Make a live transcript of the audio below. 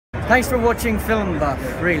Thanks for watching Film Buff,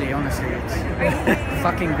 really, honestly. It's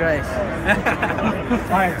fucking great.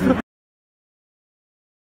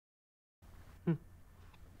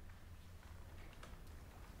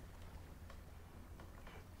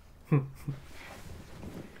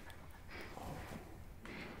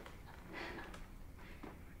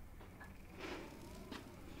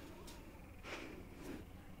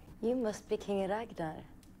 You must be King Ragnar.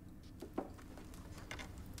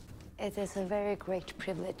 It is a very great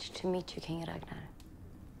privilege to meet you, King Ragnar.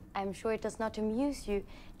 I'm sure it does not amuse you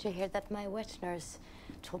to hear that my wet nurse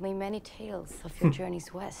told me many tales of your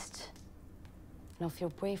journeys west, and of your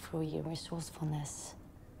bravery, your resourcefulness,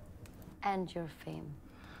 and your fame.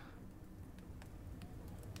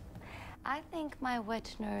 I think my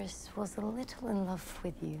wet nurse was a little in love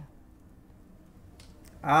with you.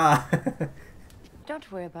 Ah.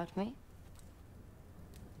 Don't worry about me.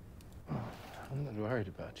 I'm not worried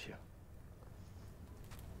about you.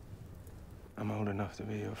 I'm old enough to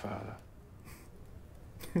be your father.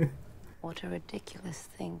 What a ridiculous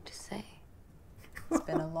thing to say. It's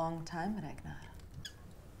been a long time, Ragnar.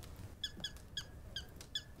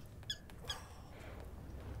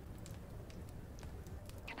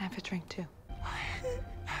 Can I have a drink too? I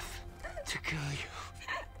have to kill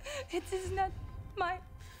you. It is not my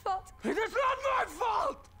fault. It is not my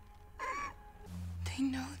fault! They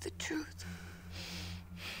know the truth.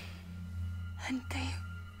 And they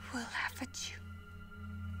will laugh at you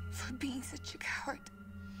for being such a coward.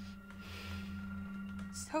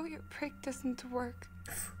 So your prick doesn't work.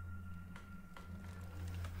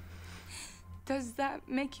 Does that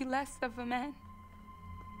make you less of a man?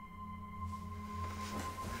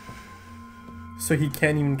 So he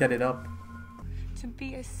can't even get it up. To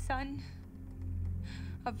be a son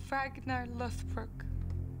of Ragnar Lothbrok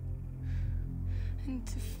and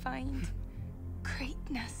to find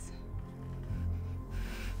greatness.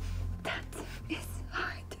 That is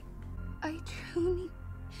hard. I truly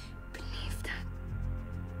believe that.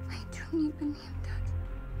 I truly believe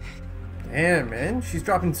that. Damn, man. She's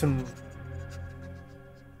dropping some...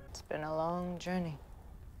 It's been a long journey.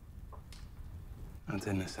 Not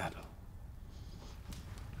in the saddle,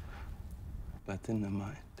 but in the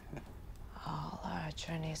mind. All our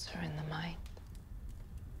journeys are in the mind.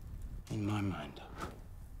 In my mind.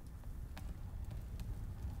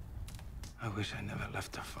 I wish I never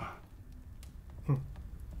left her far.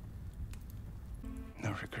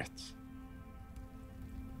 No regrets.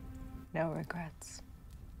 No regrets.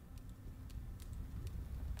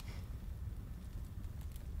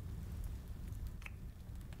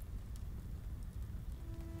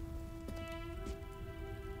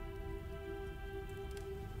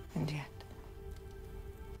 And yet,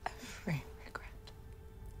 every regret.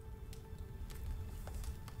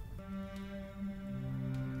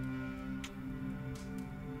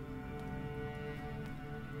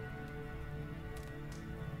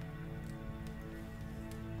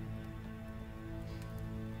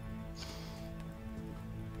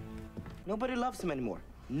 Nobody loves him anymore.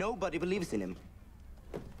 Nobody believes in him.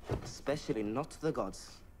 Especially not the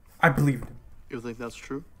gods. I believed him. You think that's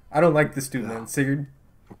true? I don't like this dude, man. Sigurd.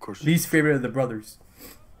 Of course. Least favorite of the brothers.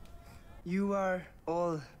 You are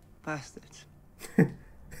all bastards.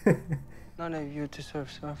 None of you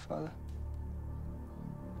deserves our father.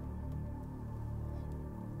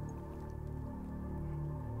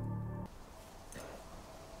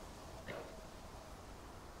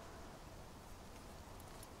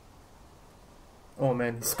 Oh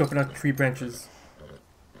man, he's scoping out tree branches.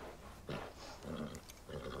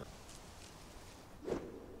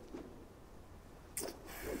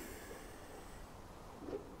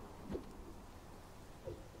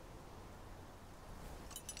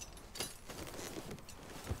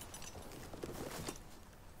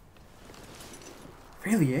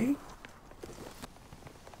 Really, eh?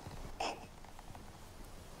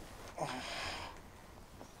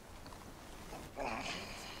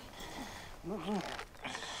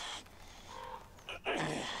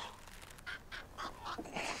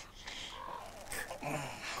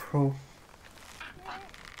 Crow.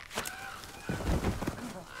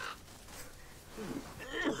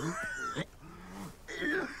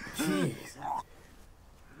 Jeez.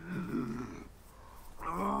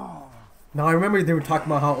 Now I remember they were talking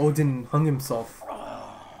about how Odin hung himself.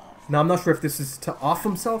 Now I'm not sure if this is to off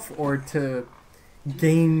himself or to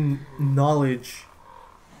gain knowledge.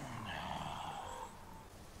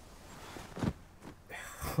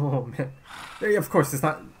 Oh man. Of course it's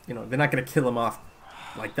not, you know, they're not gonna kill him off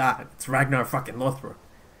like that. It's Ragnar fucking Lothbrok.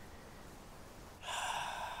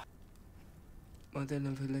 Mother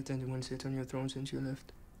never let anyone sit on your throne since you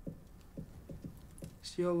left.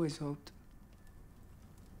 She always hoped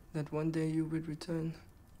that one day you would return.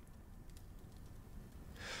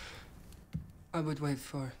 I would wait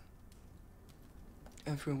for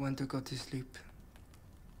everyone to go to sleep.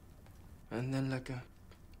 And then like a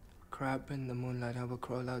crab in the moonlight, I would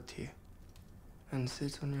crawl out here and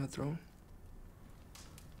sit on your throne.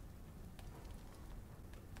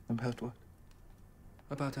 About what?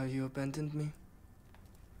 About how you abandoned me.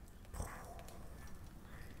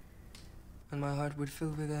 And my heart would fill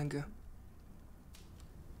with anger.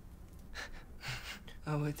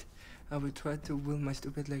 I would try to will my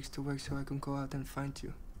stupid legs to work so I can go out and find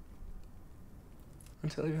you.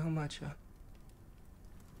 And tell you how much I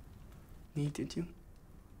needed you.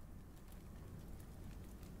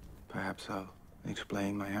 Perhaps I'll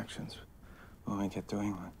explain my actions when we get to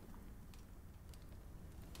England.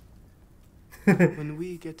 When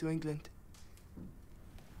we get to England.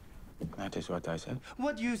 That is what I said.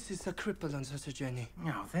 What use is a cripple on such a journey?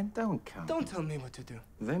 No, then don't come. Don't tell me what to do.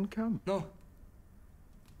 Then come. No.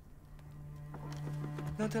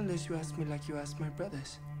 Not unless you ask me like you asked my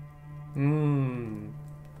brothers.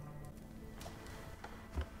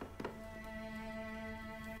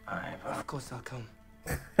 Of course I'll come.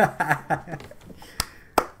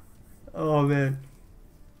 Oh man.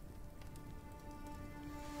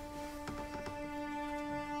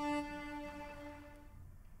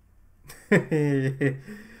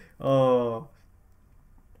 Oh,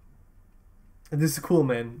 this is cool,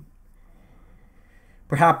 man.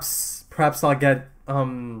 Perhaps I'll get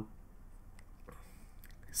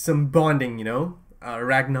some bonding, you know,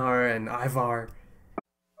 Ragnar and Ivar